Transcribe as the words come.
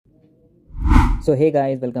So hey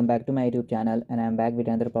guys, welcome back to my YouTube channel, and I'm back with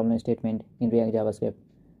another problem statement in React JavaScript.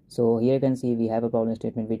 So here you can see we have a problem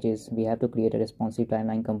statement, which is we have to create a responsive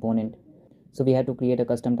timeline component. So we have to create a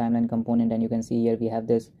custom timeline component, and you can see here we have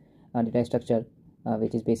this data structure,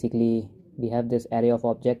 which is basically we have this array of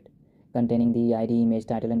object containing the ID, image,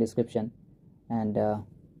 title and description, and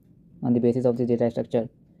on the basis of this data structure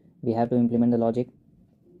we have to implement the logic.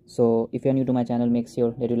 So if you are new to my channel, make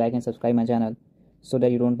sure that you like and subscribe my channel so that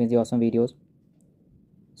you don't miss the awesome videos.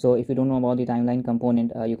 So if you don't know about the timeline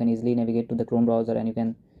component, you can easily navigate to the Chrome browser and you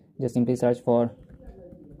can just simply search for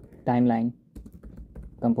timeline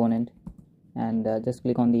component and just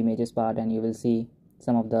click on the images part and you will see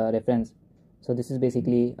some of the reference. So this is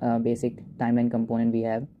basically a basic timeline component we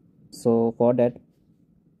have. So for that,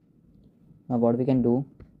 what we can do,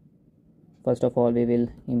 first of all we will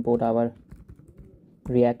import our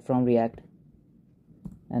React from React,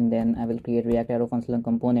 and then I will create React arrow functional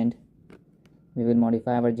component. We will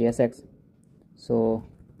modify our JSX. So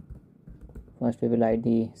first we will write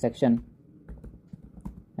the section,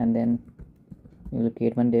 and then we will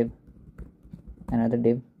create one div, another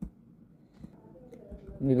div,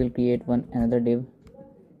 we will create another div,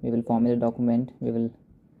 we will format the document, we will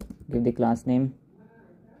give the class name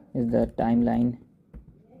is the timeline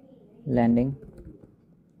landing,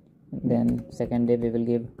 then second div we will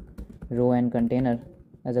give row and container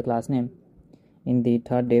as a class name. In the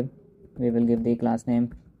third div we will give the class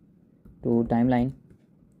name to timeline,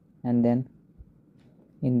 and then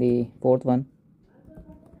in the fourth one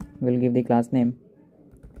we will give the class name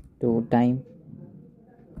to timeline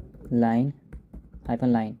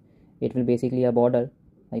hyphen line. It will basically a border.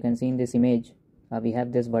 You can see in this image we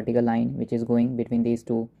have this vertical line which is going between these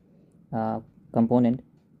two component.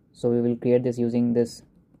 So we will create this using this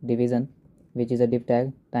division, which is a div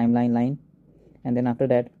tag timeline line, and then after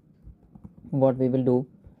that what we will do,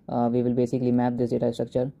 we will basically map this data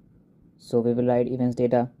structure. So we will write events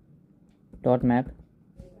data dot map,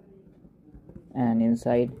 and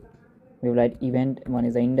inside we will write event one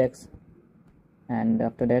is the index, and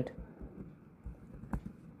after that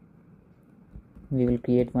we will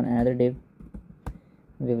create another div.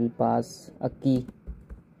 We will pass a key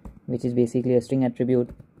which is basically a string attribute.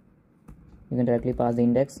 You can directly pass the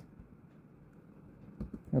index.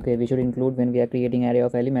 Okay, we should include when we are creating array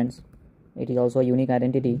of elements. It is also a unique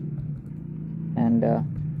identity, and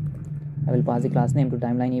I will pass the class name to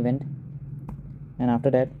timeline event, and after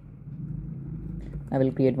that I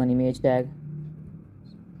will create one image tag.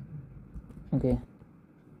 Okay,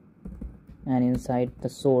 and inside the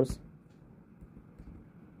source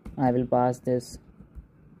I will pass this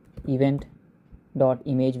event dot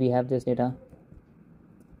image. We have this data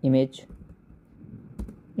image,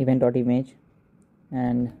 event dot image,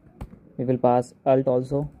 and we will pass alt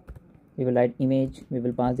also. We will write image, we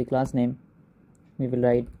will pass the class name, we will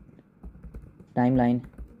write timeline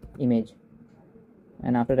image,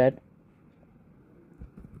 and after that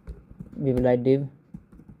we will write div,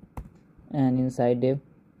 and inside div,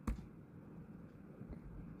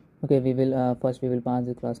 okay, we will first we will pass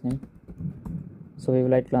the class name. So we will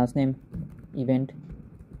write class name event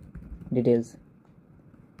details,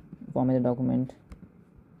 format the document,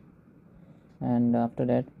 and after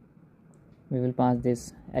that we will pass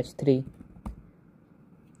this h3,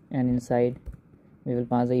 and inside we will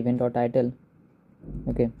pass the event or title.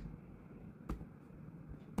 Okay,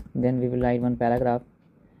 then we will write one paragraph,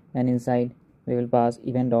 and inside we will pass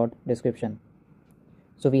event dot description.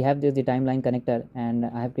 So we have this the timeline connector, and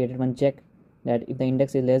I have created one check that if the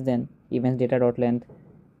index is less than events data dot length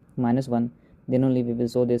 -1, then only we will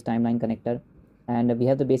show this timeline connector. And we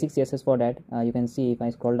have the basic CSS for that. You can see if I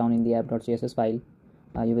scroll down in the app.css file,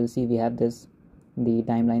 you will see we have this the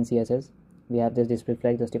timeline CSS. We have this display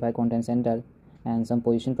flag, justify content center, and some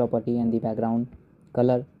position property, and the background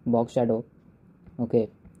color, box shadow. Okay,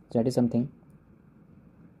 so that is something,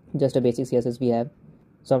 just a basic CSS we have.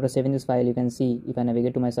 So after saving this file, you can see if I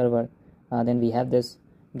navigate to my server, then we have this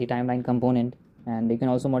the timeline component, and you can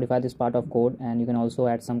also modify this part of code, and you can also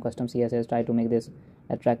add some custom CSS, try to make this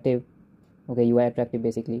attractive. Okay, UI attractive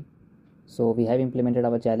basically. So we have implemented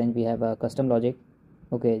our challenge. We have a custom logic.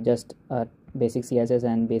 Okay, just a basic CSS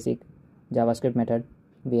and basic JavaScript method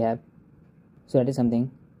we have. So that is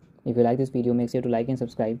something. If you like this video, make sure to like and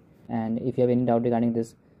subscribe, and if you have any doubt regarding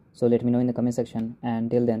this, so let me know in the comment section,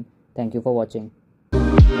 and till then, thank you for watching.